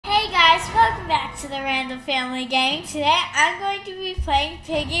to the Randall family game. Today I'm going to be playing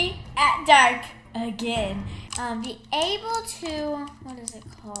Piggy at dark again. Be able to, what is it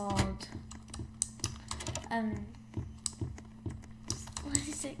called? What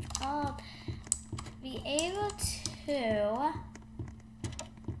is it called? Be able to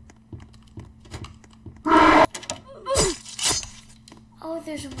oh,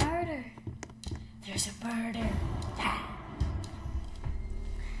 there's a murder. There's a murder.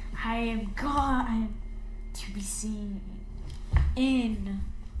 I am gone to be seen in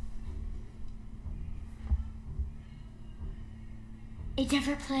a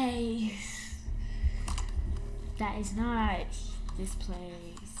different place. That is not this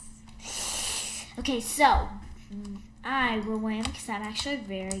place. Okay, so I will win because I'm actually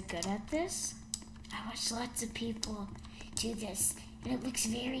very good at this. I watch lots of people do this and it looks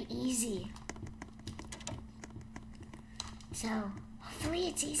very easy. So hopefully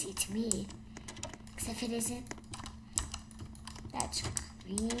it's easy to me. Because if it isn't, that's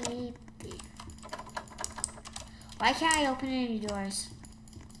creepy. Why can't I open any doors?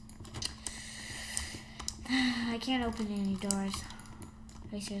 I can't open any doors.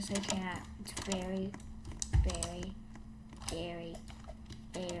 I seriously can't. It's very, very, very,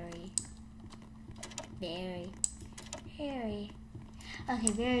 very, very, very,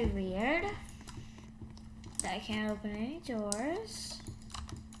 okay, very weird. I can't open any doors.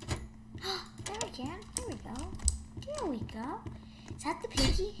 There we can. There we go. There we go. Is that the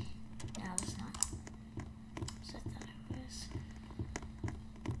piggy? No, it's not. So I thought it was.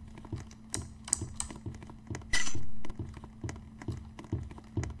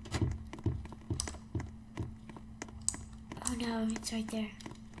 Oh no, it's right there.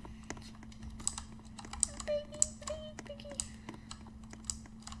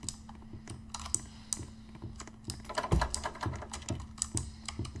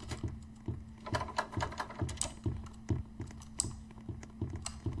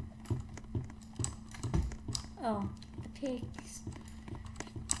 Oh, the pigs.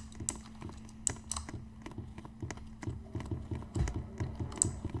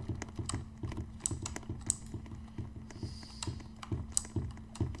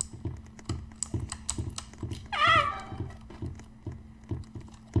 Ah!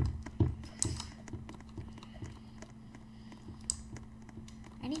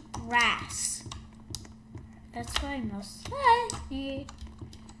 I need grass. That's what I most need.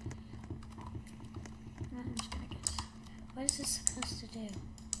 I'm just gonna guess. What is this supposed to do?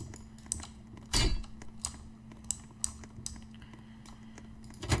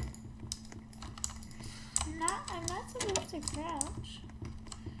 I'm not supposed to crouch.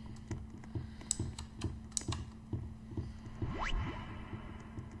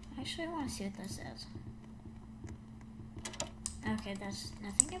 Actually, I want to see what this is. Okay, that's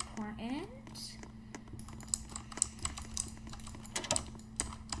nothing important.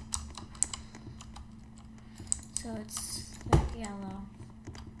 So it's like yellow.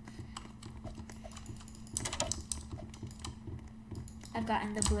 I've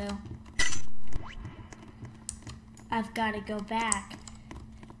gotten the blue. I've got to go back,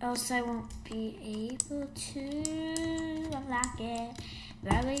 else I won't be able to unlock it.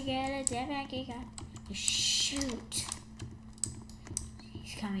 Probably get a different key card. Shoot.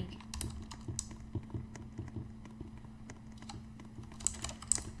 He's coming.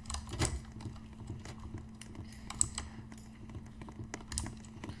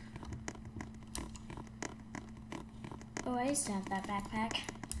 Oh, I used to have that backpack.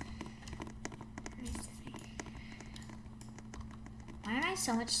 Why am I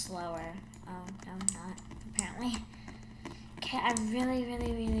so much slower? Oh, no, I'm not, apparently. Okay, I really, I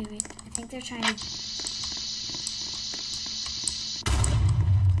think they're trying to...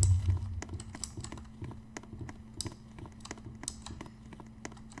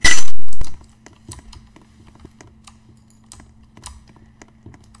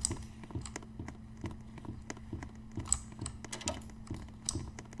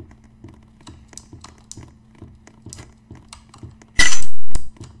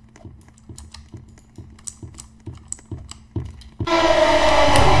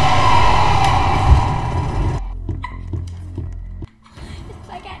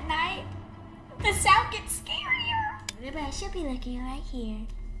 But I should be looking right here.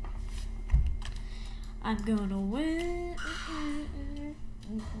 I'm gonna win.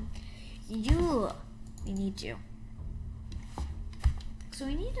 We need you. So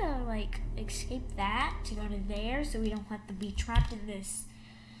we need to like escape that to go to there so we don't have to be trapped in this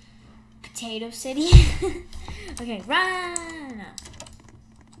potato city. Okay, run!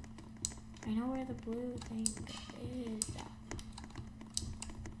 I know where the blue thing is.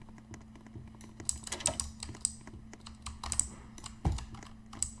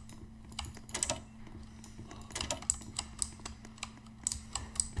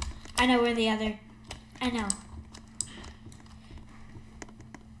 I know where the other. I know.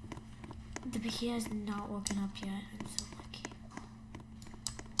 The Piggy has not woken up yet. I'm so lucky.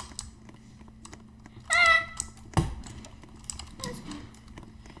 Ah!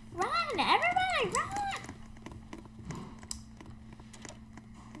 Run, everybody, run!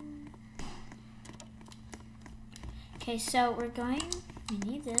 Okay, so we're going. We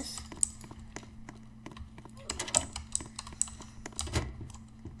need this.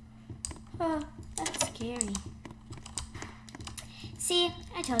 Oh, that's scary. See,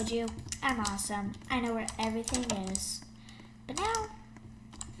 I told you, I'm awesome. I know where everything is. But now,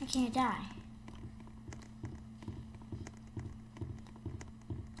 I can't die.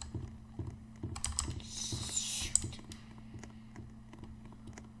 Shoot.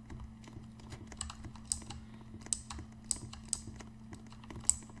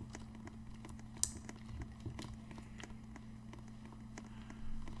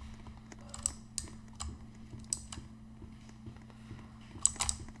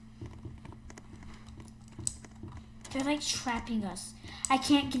 They're like trapping us. I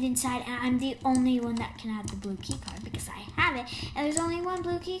can't get inside, and I'm the only one that can have the blue key card because I have it, and there's only one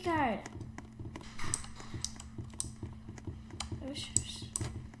blue key card.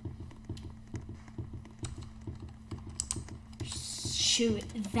 Shoot,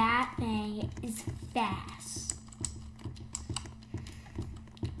 that thing is fast.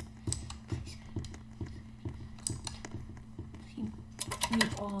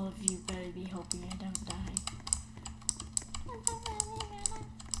 All of you better be hoping I don't die.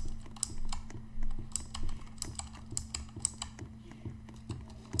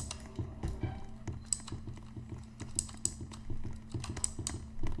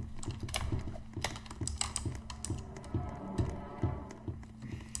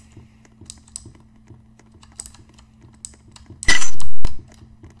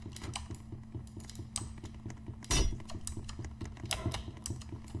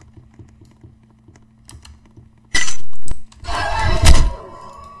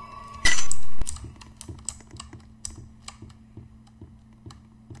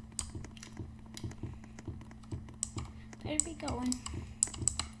 Better be going.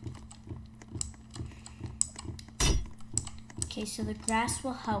 Okay, so the grass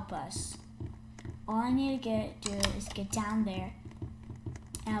will help us. All I need to do is get down there,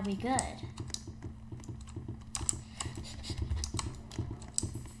 and I'll be good.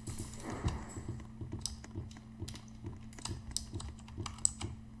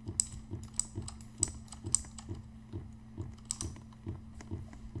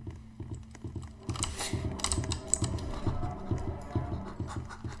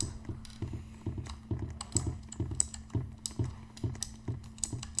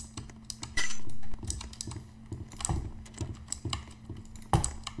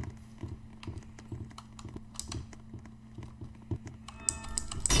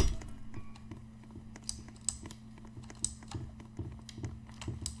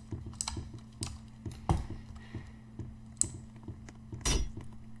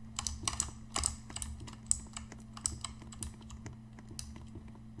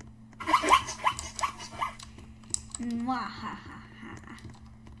 Mwahaha.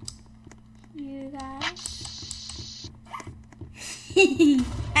 You guys. We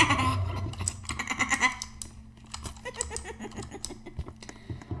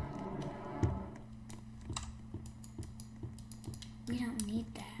don't need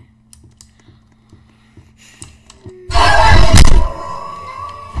that.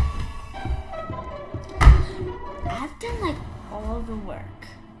 I've done like all the work,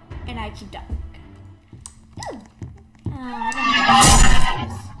 and I keep done. I don't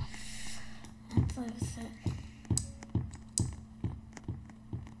know. Let's play with it.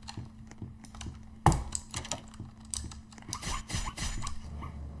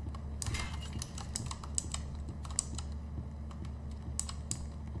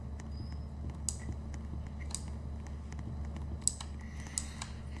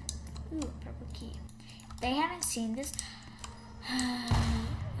 Ooh, a purple key. They haven't seen this.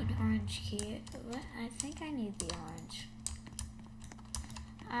 An orange key. What? I think I need the orange.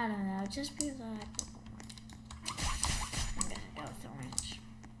 I don't know, just because I like the orange. I'm gonna go with orange.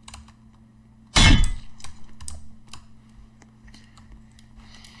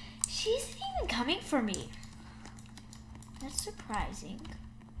 She isn't even coming for me. That's surprising.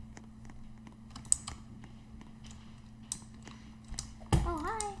 Oh,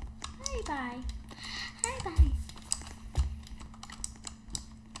 hi. Hi, bye. Hi, bye.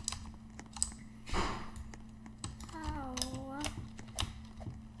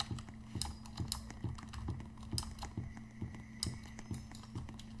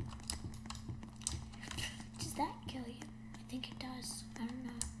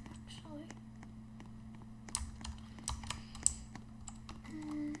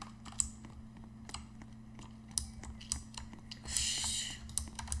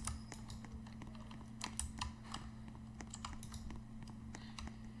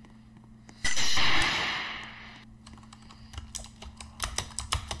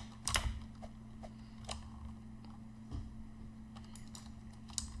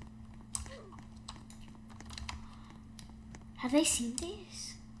 Have they seen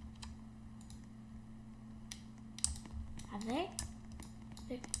these? Have they?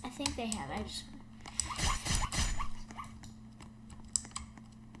 I think they have. I just.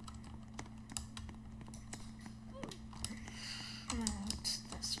 What's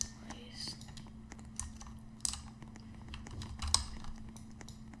this place?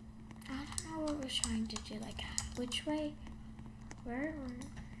 I don't know what we're trying to do. Like, which way? Where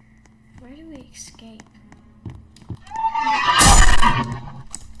do we escape?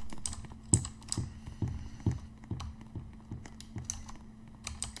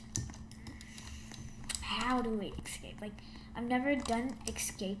 How do we escape? Like, I've never done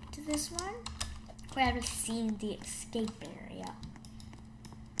escape to this one, but I've seen the escape area.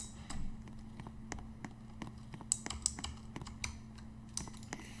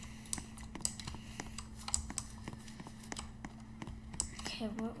 Okay,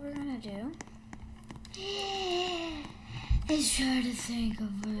 what we're gonna do is try to think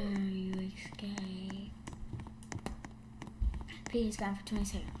of where you escape. P is gone for 20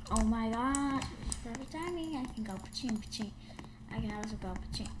 seconds. Oh my god. Perfect timing. I can go pa-ching, pa-ching. I can also go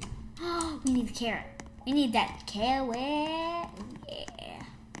pa-ching. Oh, we need the carrot. We need that carrot. Yeah.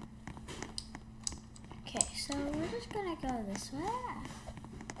 Okay, so we're just gonna go this way.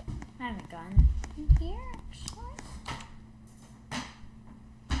 I haven't gone in here, actually.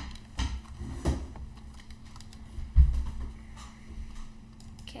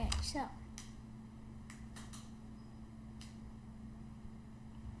 Okay, so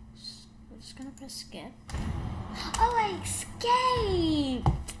we're just gonna press skip. Oh, I escaped!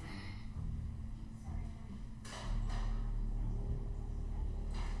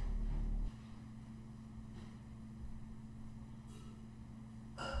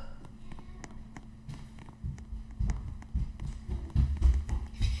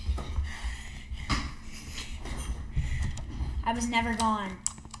 I was never gone.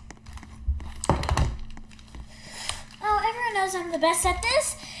 Oh, everyone knows I'm the best at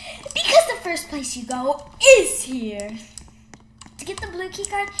this because the first place you go is here. To get the blue key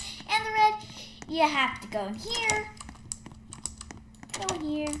card and the red, you have to go in here. Go in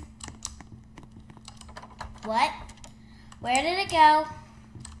here. What? Where did it go?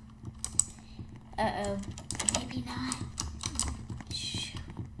 Uh-oh. Maybe not. Shh.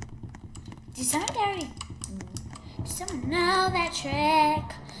 Did someone already... Does someone know that trick?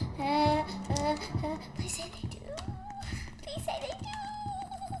 Please say they do. Please say they do.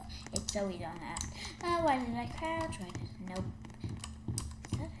 It's so we don't have. Oh, why did I crouch? Why did nope.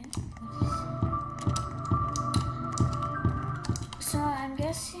 Is that it? So I'm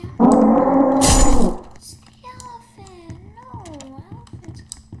guessing it's the elephant. No, elephants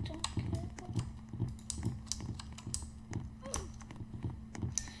don't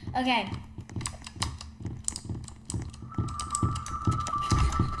care. Okay.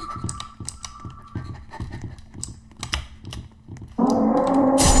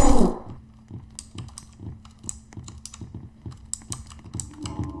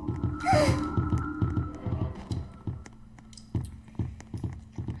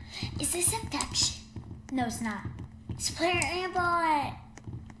 Is this infection? No, it's not. It's player aimbot.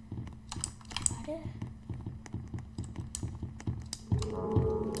 Okay.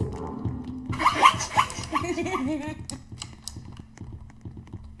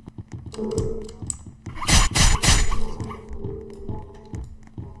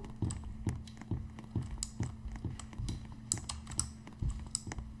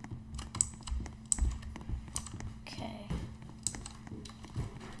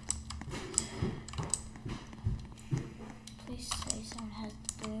 Please say someone has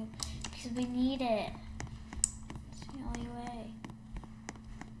the blue because we need it. It's the only way.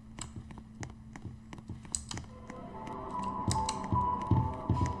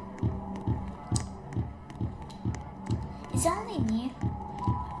 It's only me.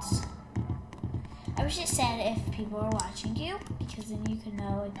 I wish it said if people are watching you, because then you could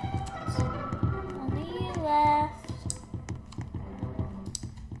know it's only you left.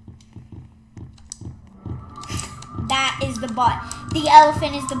 That is the bot. The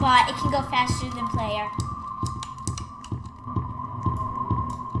elephant is the bot. It can go faster than player.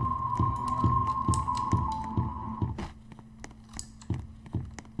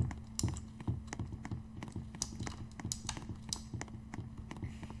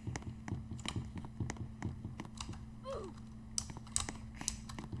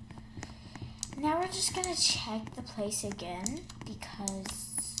 Now we're just gonna check the place again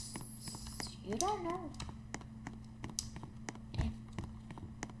because you don't know if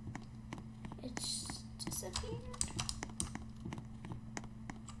it's disappeared.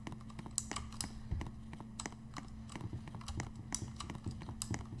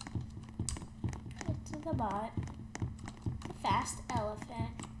 the bot. The fast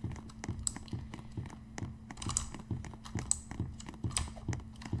elephant.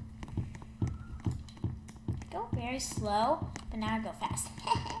 I go very slow, but now I go fast.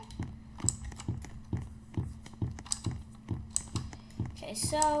 Okay,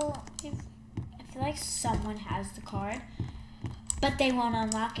 so I feel like someone has the card, but they won't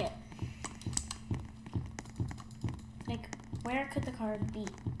unlock it. Like, where could the card be?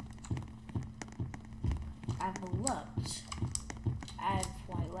 I've looked.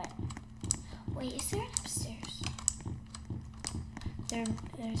 Why what? Wait, is there an upstairs? There's an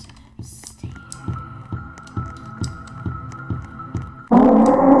upstairs.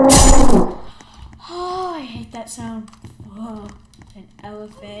 Oh, I hate that sound. Oh, an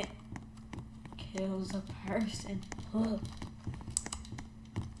elephant kills a person. Oh.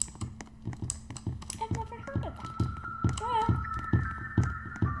 I've never heard of that. Well.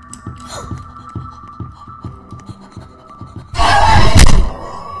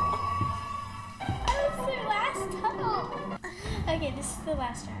 That was their last tunnel. Okay, this is the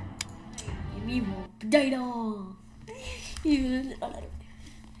last round. Evil potato.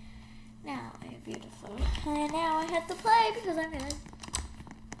 Now you're beautiful. And now I have to play because I'm good.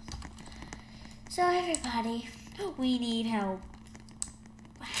 So everybody, we need help.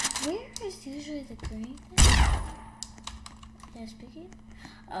 Where is usually the green thing? Yes, Piggy?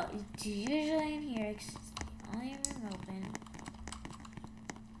 Oh, it's usually in here because it's the only room open.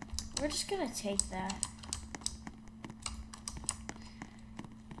 We're just gonna take that.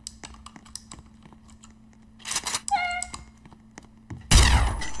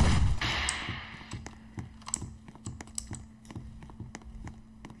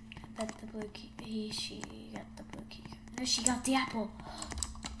 I bet the blue key, she got the blue key. No, she got the apple.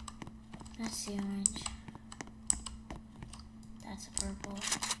 That's the orange. That's a purple.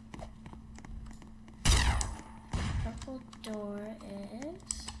 Purple door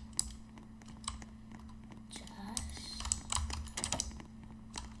is just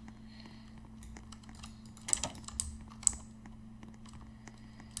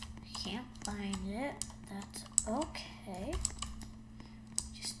can't find it. That's okay.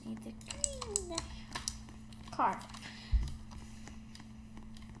 Just need the green card.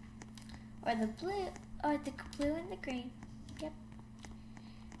 Or the blue, or the blue and the green. Yep.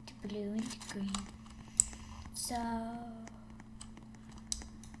 The blue and the green. So,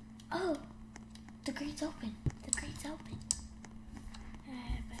 oh, the green's open. The green's open.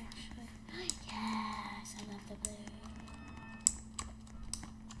 Actually, yes, I love the blue.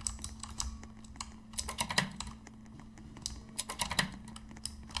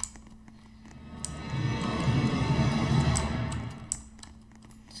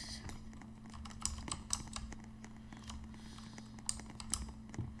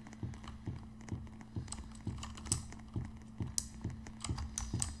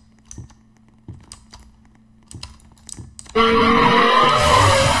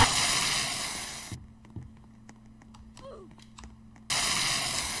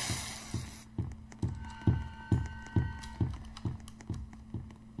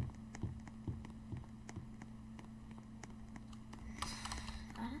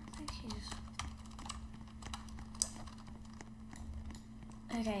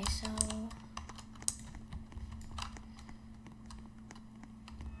 Okay, so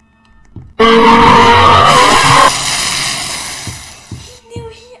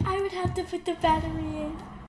I would have to put the battery